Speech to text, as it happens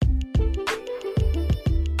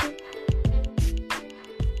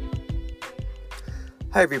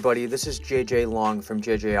Hi everybody, this is JJ Long from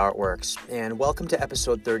JJ Artworks, and welcome to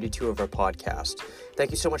episode 32 of our podcast.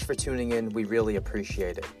 Thank you so much for tuning in, we really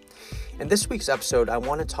appreciate it. In this week's episode, I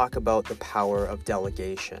want to talk about the power of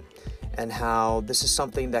delegation and how this is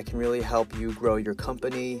something that can really help you grow your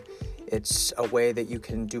company. It's a way that you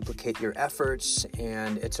can duplicate your efforts,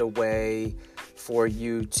 and it's a way for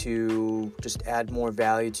you to just add more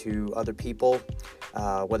value to other people,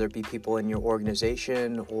 whether it be people in your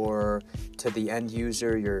organization or to the end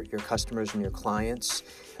user, your customers and your clients.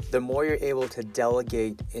 The more you're able to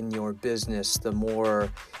delegate in your business, the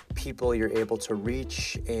more people you're able to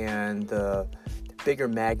reach and the bigger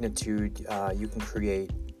magnitude you can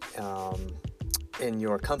create in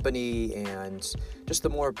your company, and just the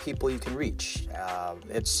more people you can reach.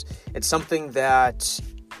 It's something that,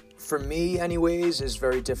 for me anyways, is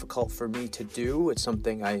very difficult for me to do. It's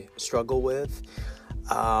something I struggle with.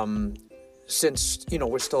 Since,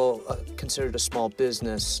 we're still considered a small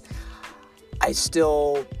business, I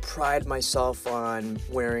still pride myself on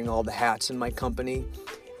wearing all the hats in my company.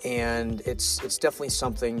 And it's definitely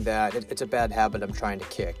something that it's a bad habit I'm trying to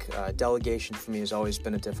kick. Delegation for me has always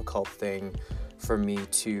been a difficult thing for me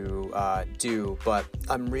to do, but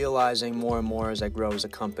I'm realizing more and more as I grow as a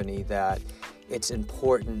company that it's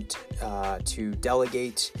important to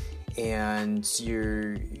delegate, and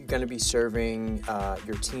you're going to be serving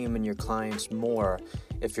your team and your clients more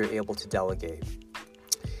if you're able to delegate.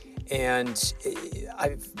 And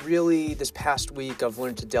this past week, I've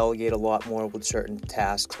learned to delegate a lot more with certain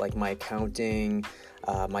tasks like my accounting,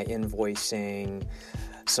 my invoicing,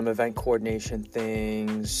 some event coordination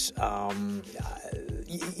things. I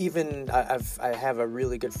have a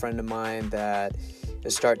really good friend of mine that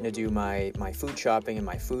is starting to do my food shopping and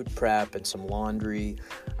my food prep and some laundry.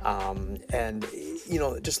 And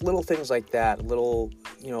just little things like that, little,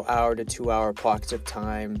 hour to 2 hour pockets of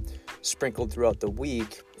time sprinkled throughout the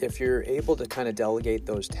week. If you're able to kind of delegate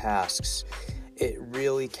those tasks, it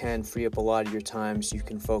really can free up a lot of your time so you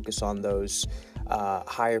can focus on those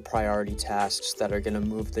higher priority tasks that are going to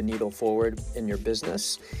move the needle forward in your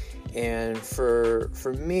business. And for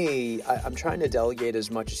me, I'm trying to delegate as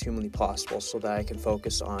much as humanly possible so that I can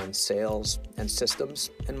focus on sales and systems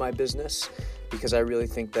in my business, because I really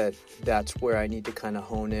think that that's where I need to kind of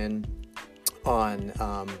hone in on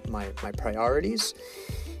my priorities.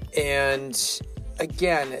 And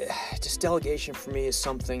again, just delegation for me is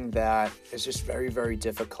something that is just very, very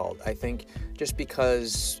difficult. I think just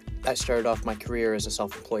because I started off my career as a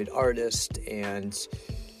self-employed artist, and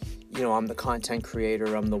I'm the content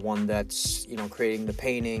creator. I'm the one that's creating the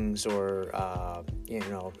paintings or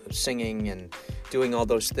singing and doing all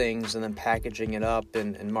those things, and then packaging it up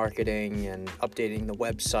and marketing and updating the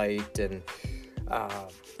website, and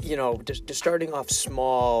just starting off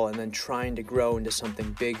small and then trying to grow into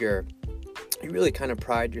something bigger. You really kind of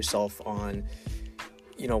pride yourself on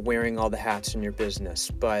wearing all the hats in your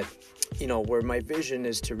business. But where my vision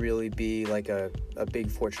is to really be like a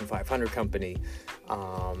big Fortune 500 company,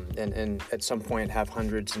 and at some point have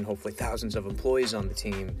hundreds and hopefully thousands of employees on the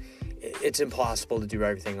team. It's impossible to do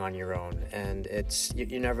everything on your own, and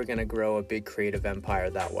you're never going to grow a big creative empire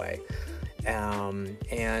that way.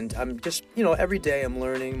 And I'm just, every day I'm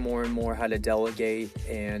learning more and more how to delegate,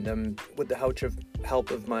 and with the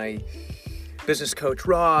help of my business coach,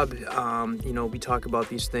 Rob, we talk about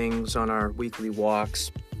these things on our weekly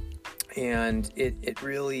walks. And it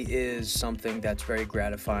really is something that's very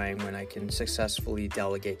gratifying when I can successfully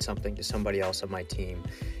delegate something to somebody else on my team.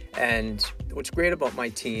 And what's great about my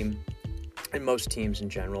team, and most teams in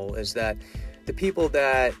general, is that the people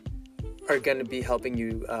that are going to be helping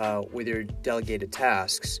you with your delegated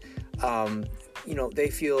tasks, they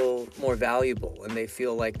feel more valuable, and they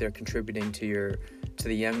feel like they're contributing to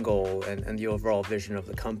the end goal and the overall vision of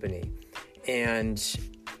the company. And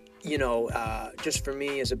just for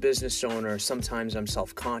me as a business owner, sometimes I'm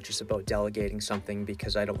self-conscious about delegating something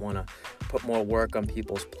because I don't want to put more work on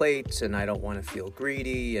people's plates, and I don't want to feel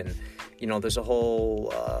greedy. And, there's a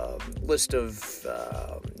whole list of,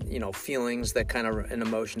 feelings that and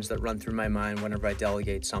emotions that run through my mind whenever I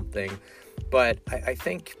delegate something. But I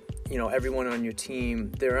think, everyone on your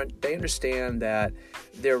team, they understand that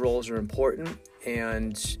their roles are important.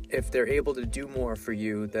 And if they're able to do more for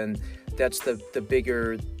you, then that's the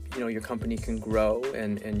bigger your company can grow,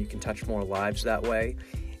 and you can touch more lives that way.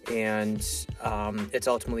 And it's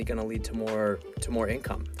ultimately going to lead to more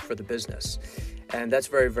income for the business. And that's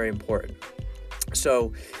very, very important.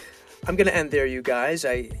 So I'm going to end there, you guys.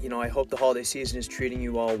 I hope the holiday season is treating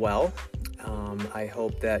you all well. I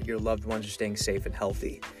hope that your loved ones are staying safe and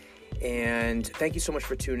healthy. And thank you so much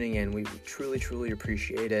for tuning in. We truly, truly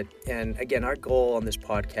appreciate it. And again, our goal on this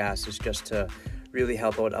podcast is just to really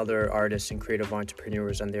help out other artists and creative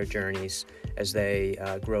entrepreneurs on their journeys as they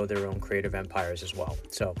grow their own creative empires as well.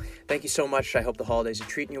 So thank you so much. I hope the holidays are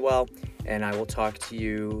treating you well, and I will talk to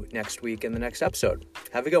you next week in the next episode.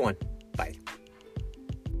 Have a good one. Bye.